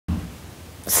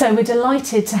So we're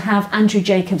delighted to have Andrew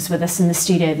JACOBS with us in the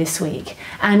studio this week.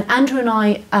 And Andrew and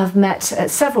I have met at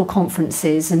several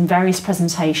conferences and various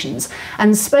presentations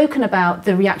and spoken about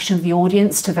the reaction of the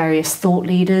audience to various thought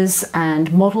leaders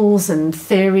and models and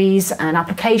theories and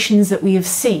applications that we have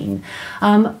seen.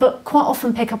 But quite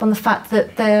often pick up on the fact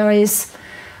that there is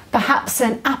perhaps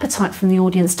an appetite from the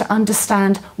audience to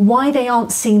understand why they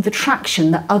aren't seeing the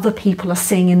traction that other people are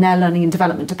seeing in their learning and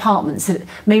development departments. That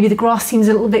maybe the grass seems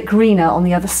a little bit greener on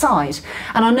the other side.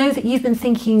 And I know that you've been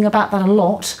thinking about that a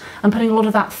lot and putting a lot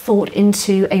of that thought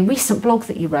into a recent blog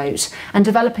that you wrote and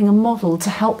developing a model to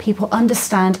help people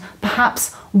understand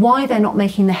perhaps why they're not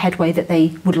making the headway that they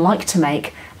would like to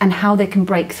make and how they can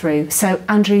break through. So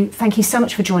Andrew, thank you so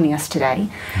much for joining us today.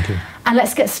 Thank you. And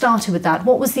let's get started with that.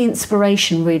 What was the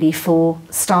inspiration really for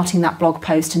starting that blog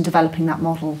post and developing that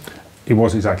model? It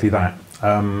was exactly that.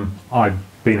 I'd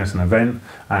been at an event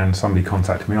and somebody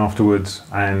contacted me afterwards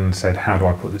and said, how do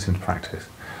I put this into practice?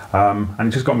 And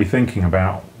it just got me thinking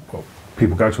about, well,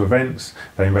 people go to events,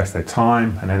 they invest their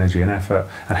time and energy and effort,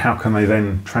 and how can they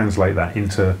then translate that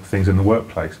into things in the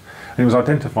workplace? And it was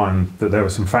identifying that there were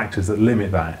some factors that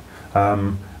limit that.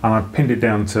 And I pinned it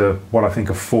down to what I think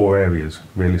are 4 areas,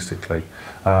 realistically.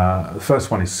 The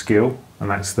first one is skill, and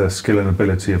that's the skill and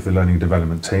ability of the learning and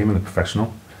development team and the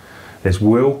professional. There's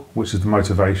will, which is the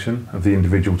motivation of the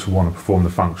individual to want to perform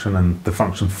the function and the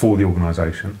function for the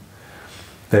organisation.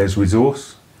 There's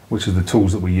resource, which are the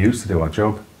tools that we use to do our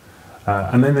job.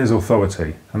 And then there's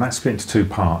authority, and that's split into 2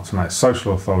 parts, and that's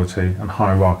social authority and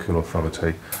hierarchical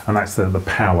authority, and that's the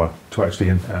power to actually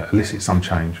elicit some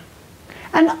change.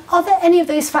 And are there any of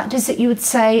those factors that you would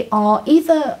say are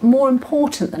either more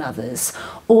important than others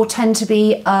or tend to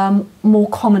be more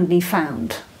commonly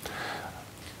found?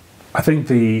 I think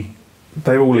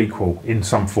they're all equal in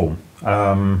some form.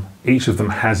 Each of them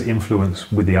has influence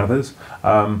with the others,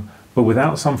 but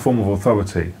without some form of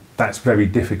authority, that's very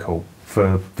difficult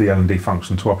for the L&D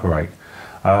function to operate.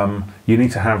 You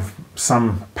need to have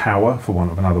some power, for want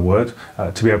of another word,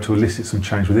 to be able to elicit some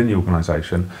change within the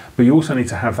organisation, but you also need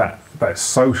to have that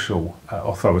social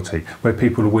authority where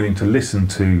people are willing to listen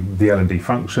to the L&D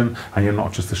function and you're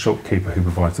not just the shopkeeper who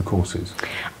provides the courses.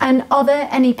 And are there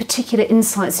any particular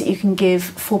insights that you can give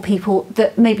for people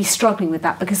that may be struggling with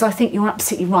that? Because I think you're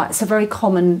absolutely right, it's a very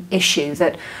common issue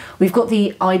that we've got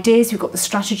the ideas, we've got the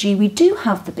strategy, we do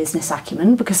have the business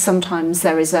acumen because sometimes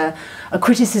there is a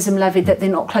criticism levied that they're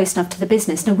not close enough to the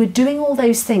business. Now we're doing all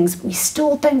those things, but we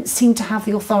still don't seem to have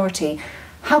the authority.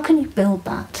 How can you build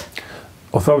that?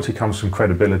 Authority comes from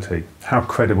credibility. How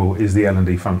credible is the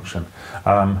L&D function?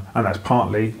 And that's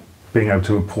partly being able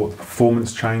to report the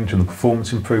performance change and the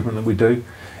performance improvement that we do.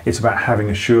 It's about having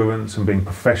assurance and being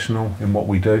professional in what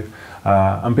we do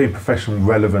and being professional and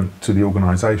relevant to the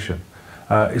organisation.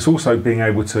 It's also being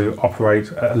able to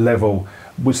operate at a level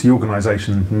which the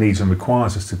organisation needs and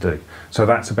requires us to do. So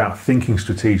that's about thinking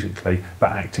strategically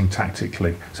but acting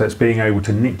tactically. So it's being able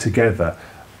to knit together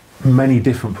many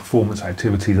different performance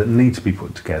activities that need to be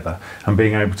put together and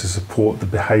being able to support the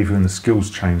behaviour and the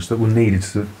skills change that were needed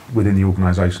within the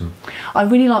organisation. I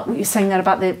really like what you're saying there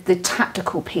about the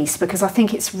tactical piece, because I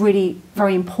think it's really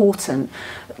very important.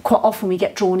 Quite often we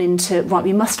get drawn into, right,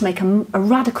 we must make a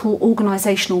radical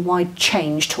organisational wide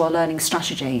change to our learning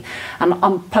strategy. And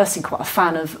I'm personally quite a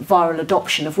fan of viral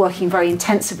adoption, of working very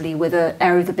intensively with an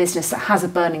area of the business that has a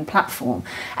burning platform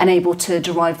and able to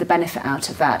derive the benefit out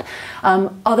of that.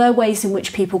 Are there ways in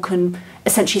which people can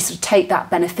essentially sort of take that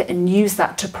benefit and use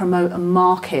that to promote and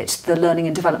market the learning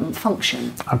and development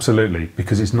function? Absolutely,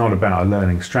 because it's not about a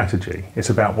learning strategy, it's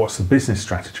about what's the business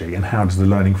strategy and how does the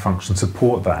learning function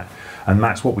support that. And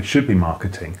that's what we should be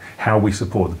marketing, how we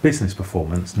support the business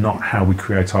performance, not how we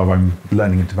create our own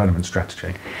learning and development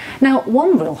strategy. Now,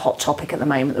 one real hot topic at the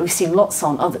moment that we've seen lots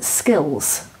on are the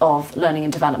skills of learning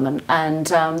and development, and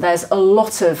there's a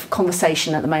lot of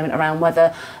conversation at the moment around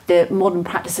whether the modern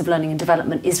practice of learning and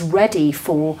development is ready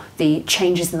for the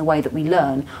changes in the way that we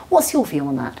learn. What's your view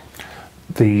on that?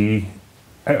 The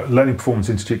Learning Performance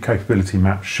Institute Capability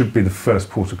Map should be the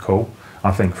first port of call,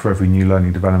 I think, for every new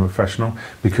learning development professional,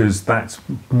 because that's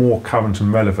more current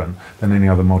and relevant than any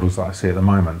other models that I see at the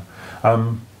moment.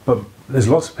 But there's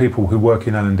lots of people who work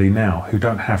in L&D now who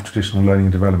don't have traditional learning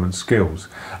and development skills,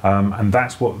 and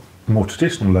that's what more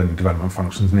traditional learning development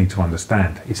functions need to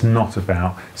understand. It's not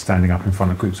about standing up in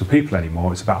front of groups of people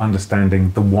anymore, it's about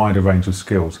understanding the wider range of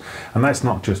skills. And that's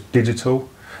not just digital,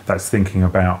 that's thinking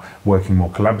about working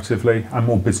more collaboratively and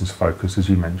more business focused, as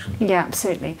you mentioned. Yeah,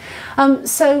 absolutely.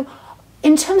 So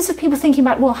in terms of people thinking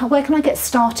about, well, where can I get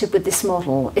started with this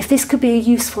model? If this could be a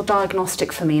useful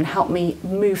diagnostic for me and help me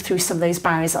move through some of those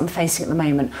barriers that I'm facing at the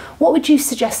moment, what would you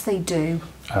suggest they do?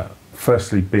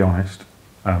 firstly, be honest,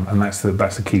 and that's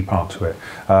the key part to it.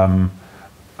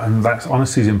 And that's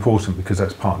honesty is important because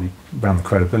that's partly around the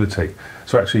credibility.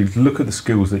 So actually look at the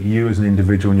skills that you as an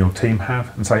individual and your team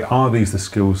have and say, are these the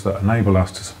skills that enable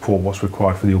us to support what's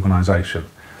required for the organisation?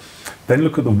 Then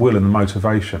look at the will and the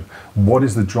motivation. What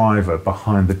is the driver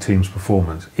behind the team's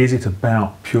performance? Is it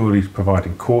about purely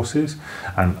providing courses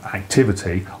and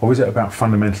activity, or is it about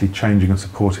fundamentally changing and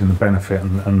supporting the benefit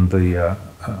and the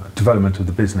development of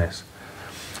the business?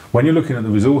 When you're looking at the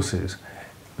resources,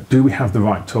 do we have the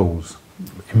right tools?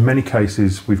 In many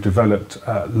cases, we've developed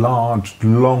large,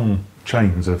 long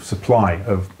chains of supply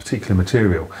of particular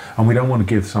material, and we don't want to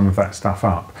give some of that stuff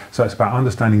up. So it's about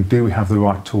understanding, do we have the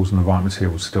right tools and the right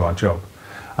materials to do our job?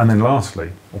 And then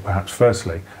lastly, or perhaps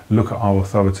firstly, look at our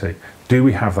authority. Do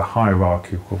we have the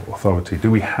hierarchy of authority? Do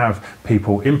we have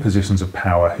people in positions of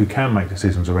power who can make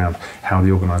decisions around how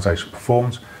the organisation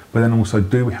performs? But then also,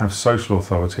 do we have social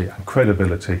authority and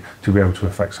credibility to be able to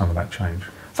affect some of that change?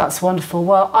 That's wonderful.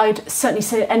 Well, I'd certainly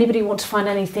say anybody want to find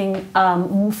anything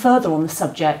further on the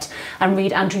subject and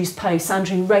read Andrew's posts.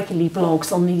 Andrew regularly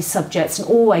blogs on these subjects and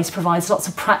always provides lots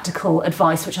of practical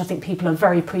advice, which I think people are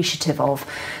very appreciative of.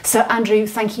 So Andrew,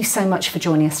 thank you so much for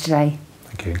joining us today.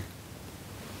 Thank you.